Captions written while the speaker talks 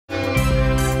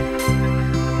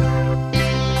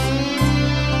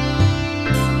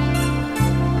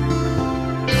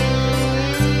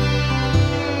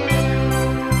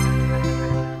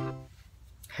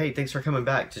hey, thanks for coming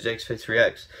back to Jake's Face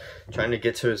Reacts. Trying to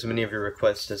get to as many of your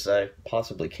requests as I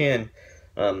possibly can.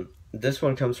 This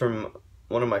one comes from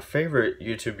one of my favorite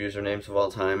YouTube usernames of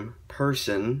all time,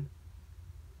 Person,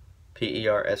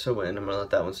 P-E-R-S-O-N. I'm going to let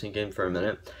that one sink in for a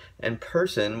minute. And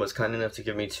Person was kind enough to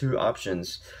give me two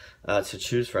options to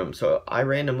choose from. So I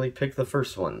randomly picked the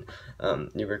first one.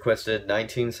 You requested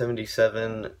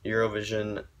 1977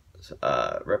 Eurovision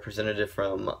representative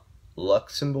from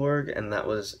Luxembourg, and that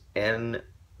was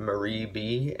Anne-Marie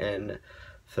B. and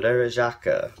Frère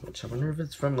Jacques, which I wonder if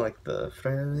it's from like the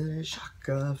Frère Jacques,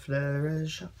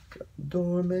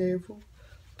 dormez-vous,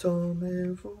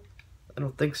 dormez-vous. I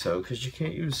don't think so, because you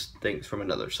can't use things from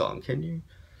another song, can you?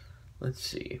 Let's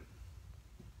see.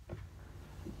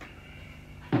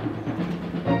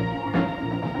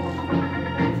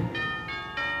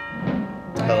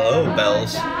 Hello,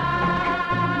 bells.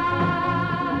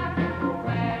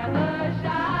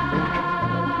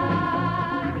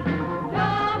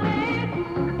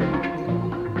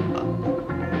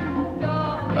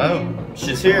 Oh,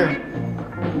 she's here.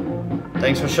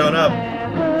 Thanks for showing up.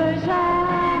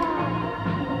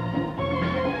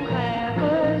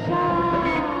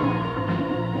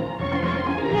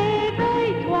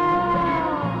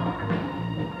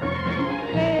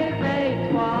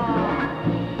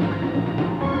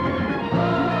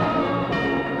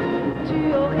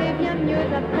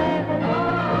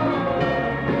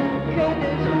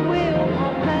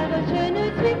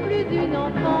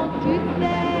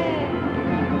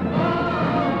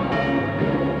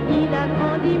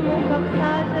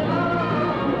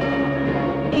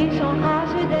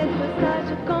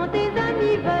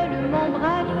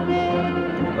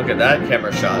 Look at that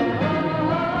camera shot.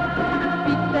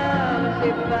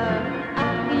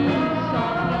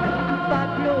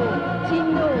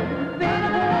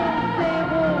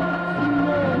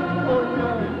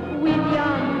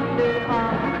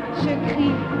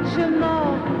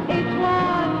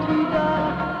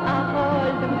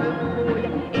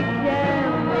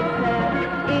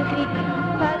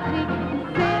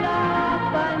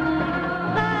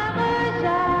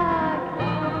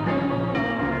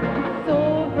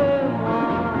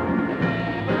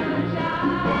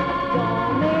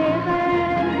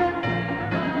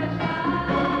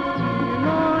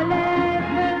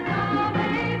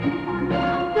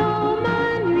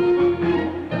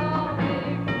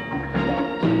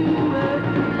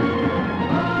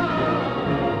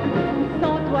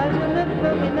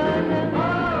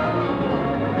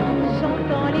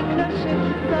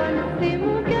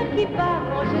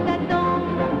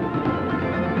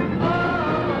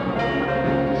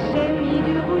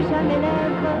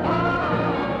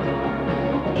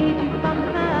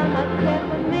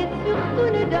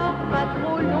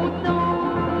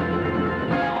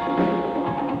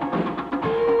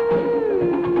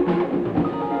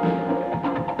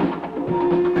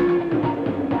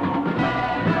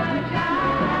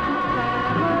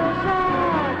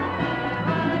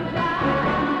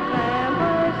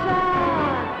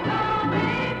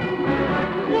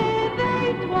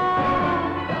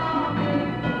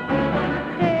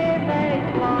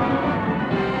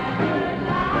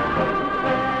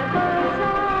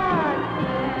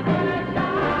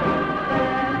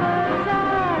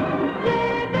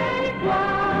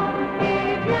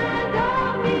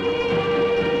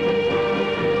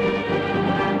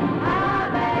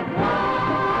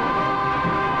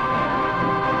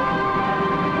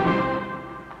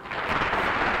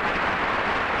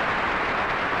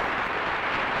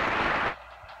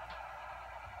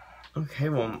 Okay,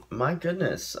 well, my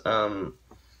goodness,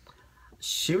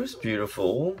 she was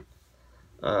beautiful.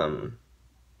 I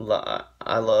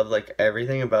love, like,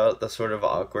 everything about the sort of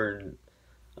awkward,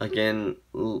 again,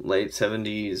 late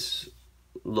 70s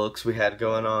looks we had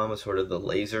going on with sort of the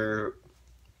laser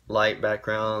light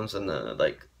backgrounds and the,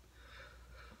 like,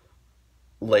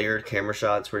 layered camera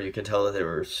shots where you could tell that they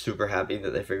were super happy that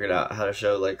they figured out how to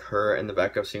show like her and the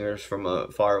backup singers from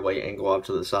a far away angle off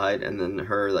to the side, and then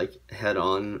her like head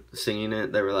on singing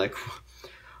it. They were like,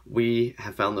 we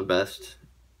have found the best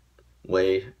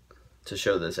way to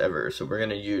show this ever, so we're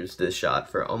gonna use this shot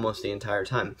for almost the entire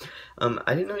time.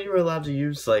 I didn't know you were allowed to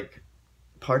use like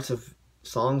parts of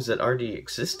songs that already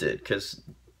existed, because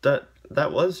that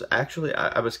was actually,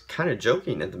 I was kind of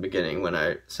joking at the beginning when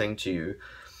I sang to you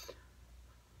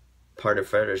part of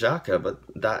Frère Jacques, but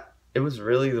that it was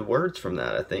really the words from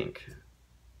that. I think,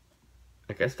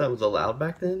 I guess that was allowed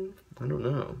back then. I don't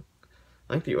know.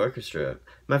 I like the orchestra.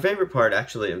 My favorite part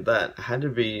actually of that had to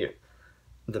be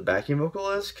the backing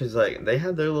vocalists, because like they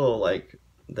had their little like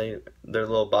their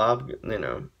little bob, you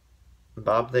know,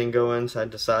 bob thing going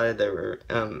side to side. They were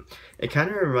it kind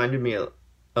of reminded me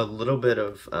a little bit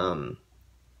of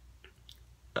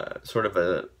sort of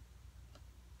a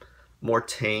more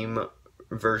tame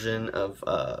version of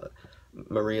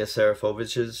Maria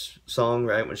Serafovich's song,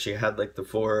 right? When she had like the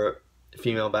four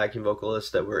female backing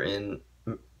vocalists that were in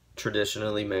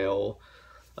traditionally male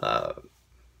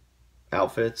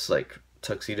outfits, like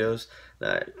tuxedos.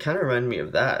 That kind of reminded me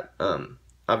of that.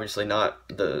 Obviously not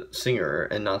the singer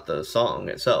and not the song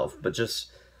itself, but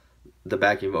just the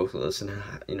backing vocalists and,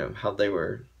 you know, how they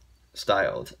were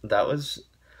styled. That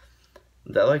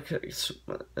like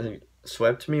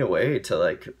swept me away to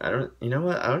like, I don't, you know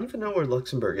what, I don't even know where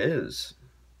Luxembourg is.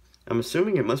 I'm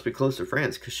assuming it must be close to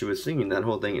France because she was singing that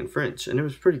whole thing in French, and it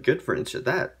was pretty good French at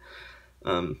that.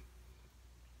 Um,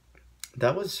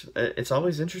 that was, it's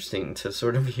always interesting to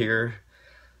sort of hear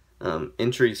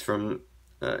entries from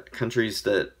countries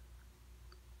that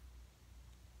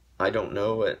I don't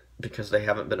know it because they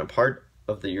haven't been a part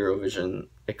of the Eurovision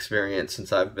experience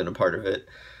since I've been a part of it.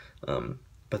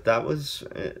 But that was,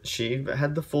 she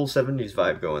had the full 70s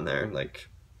vibe going there. Like,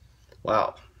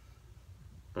 wow.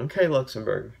 Okay,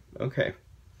 Luxembourg. Okay.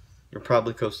 You're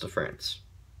probably close to France.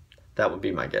 That would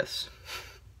be my guess.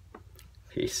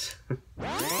 Peace.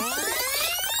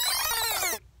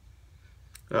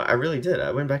 No, I really did.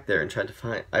 I went back there and tried to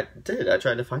find... I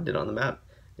tried to find it on the map.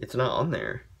 It's not on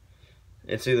there.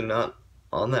 It's either not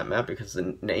on that map because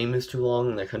the name is too long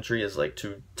and the country is like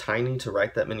too tiny to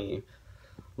write that many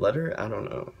letter. I don't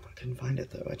know. I couldn't find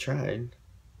it though. I tried.